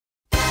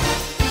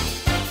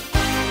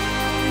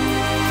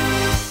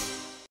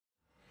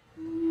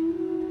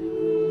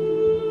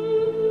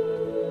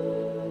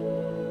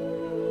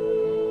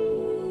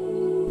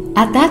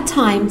At that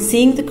time,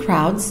 seeing the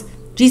crowds,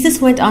 Jesus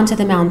went onto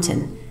the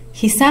mountain.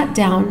 He sat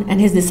down, and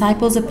his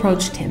disciples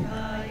approached him.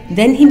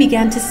 Then he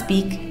began to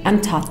speak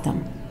and taught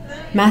them.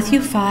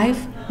 Matthew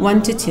 5,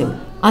 1-2.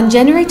 On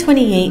January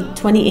 28,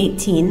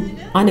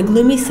 2018, on a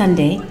gloomy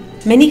Sunday,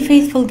 many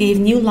faithful gave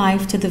new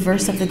life to the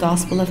verse of the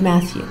Gospel of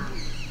Matthew.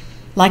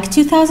 Like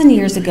 2,000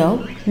 years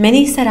ago,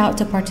 many set out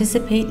to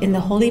participate in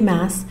the Holy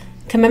Mass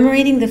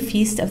commemorating the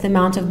feast of the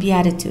Mount of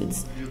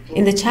Beatitudes,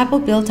 in the chapel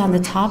built on the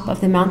top of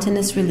the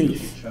mountainous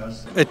relief.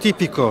 It is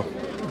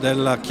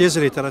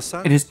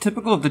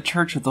typical of the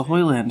Church of the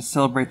Holy Land to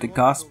celebrate the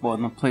Gospel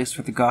in the place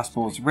where the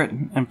Gospel was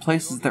written, and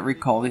places that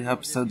recall the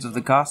episodes of the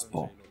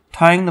Gospel.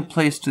 Tying the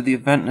place to the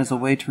event is a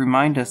way to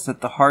remind us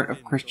that the heart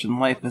of Christian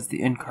life is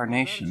the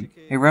Incarnation,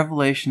 a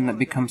revelation that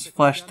becomes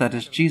flesh that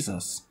is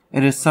Jesus.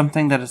 It is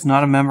something that is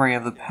not a memory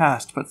of the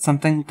past, but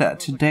something that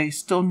today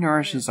still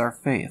nourishes our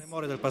faith.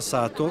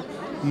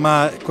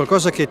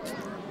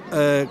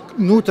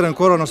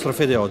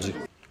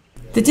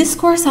 The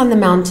Discourse on the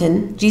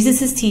Mountain,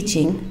 Jesus'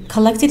 teaching,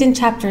 collected in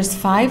chapters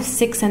 5,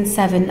 6, and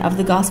 7 of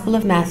the Gospel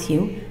of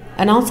Matthew,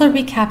 and also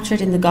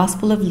recaptured in the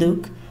Gospel of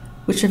Luke,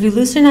 which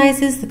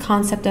revolutionizes the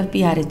concept of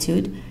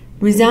beatitude,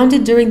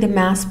 resounded during the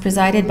Mass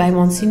presided by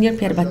Monsignor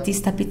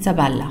Pierbattista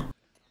Pizzaballa.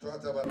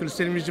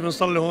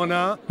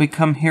 We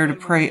come here to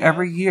pray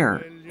every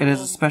year. It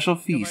is a special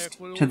feast.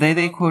 Today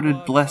they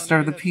quoted, "Blessed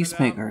are the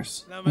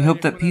peacemakers." We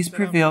hope that peace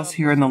prevails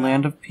here in the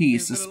land of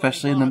peace,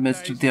 especially in the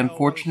midst of the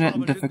unfortunate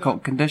and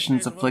difficult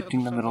conditions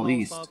afflicting the Middle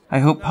East. I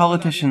hope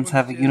politicians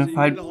have a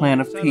unified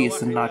plan of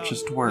peace and not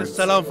just words.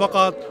 I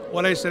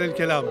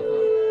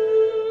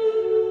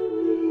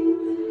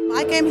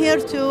came here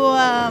to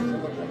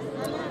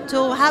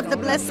have the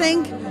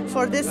blessing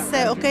for this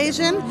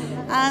occasion,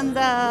 and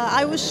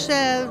I wish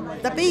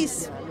the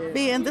peace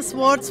be in this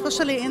world,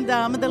 especially in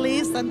the Middle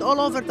East and all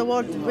over the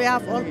world. We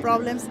have all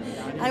problems.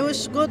 I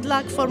wish good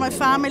luck for my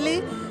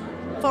family,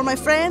 for my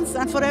friends,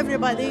 and for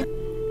everybody.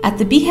 At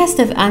the behest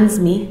of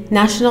ANSMI,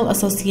 National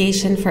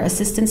Association for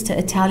Assistance to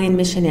Italian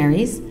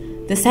Missionaries,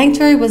 the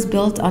sanctuary was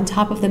built on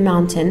top of the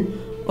mountain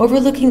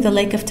overlooking the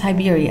Lake of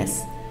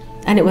Tiberias,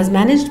 and it was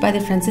managed by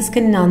the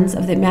Franciscan nuns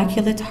of the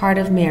Immaculate Heart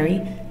of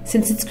Mary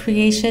since its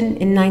creation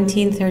in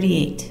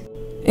 1938.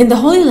 In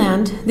the Holy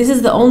Land, this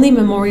is the only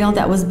memorial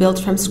that was built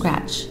from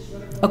scratch.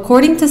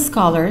 According to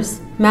scholars,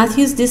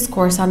 Matthew's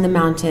Discourse on the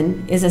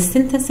Mountain is a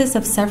synthesis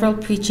of several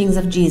preachings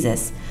of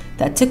Jesus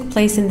that took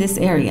place in this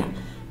area,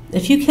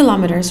 a few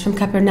kilometers from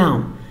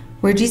Capernaum,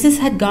 where Jesus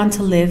had gone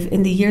to live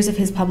in the years of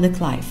his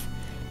public life.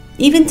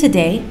 Even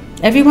today,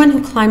 everyone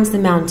who climbs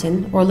the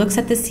mountain or looks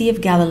at the Sea of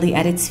Galilee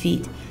at its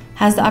feet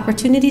has the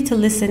opportunity to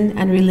listen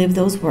and relive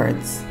those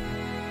words.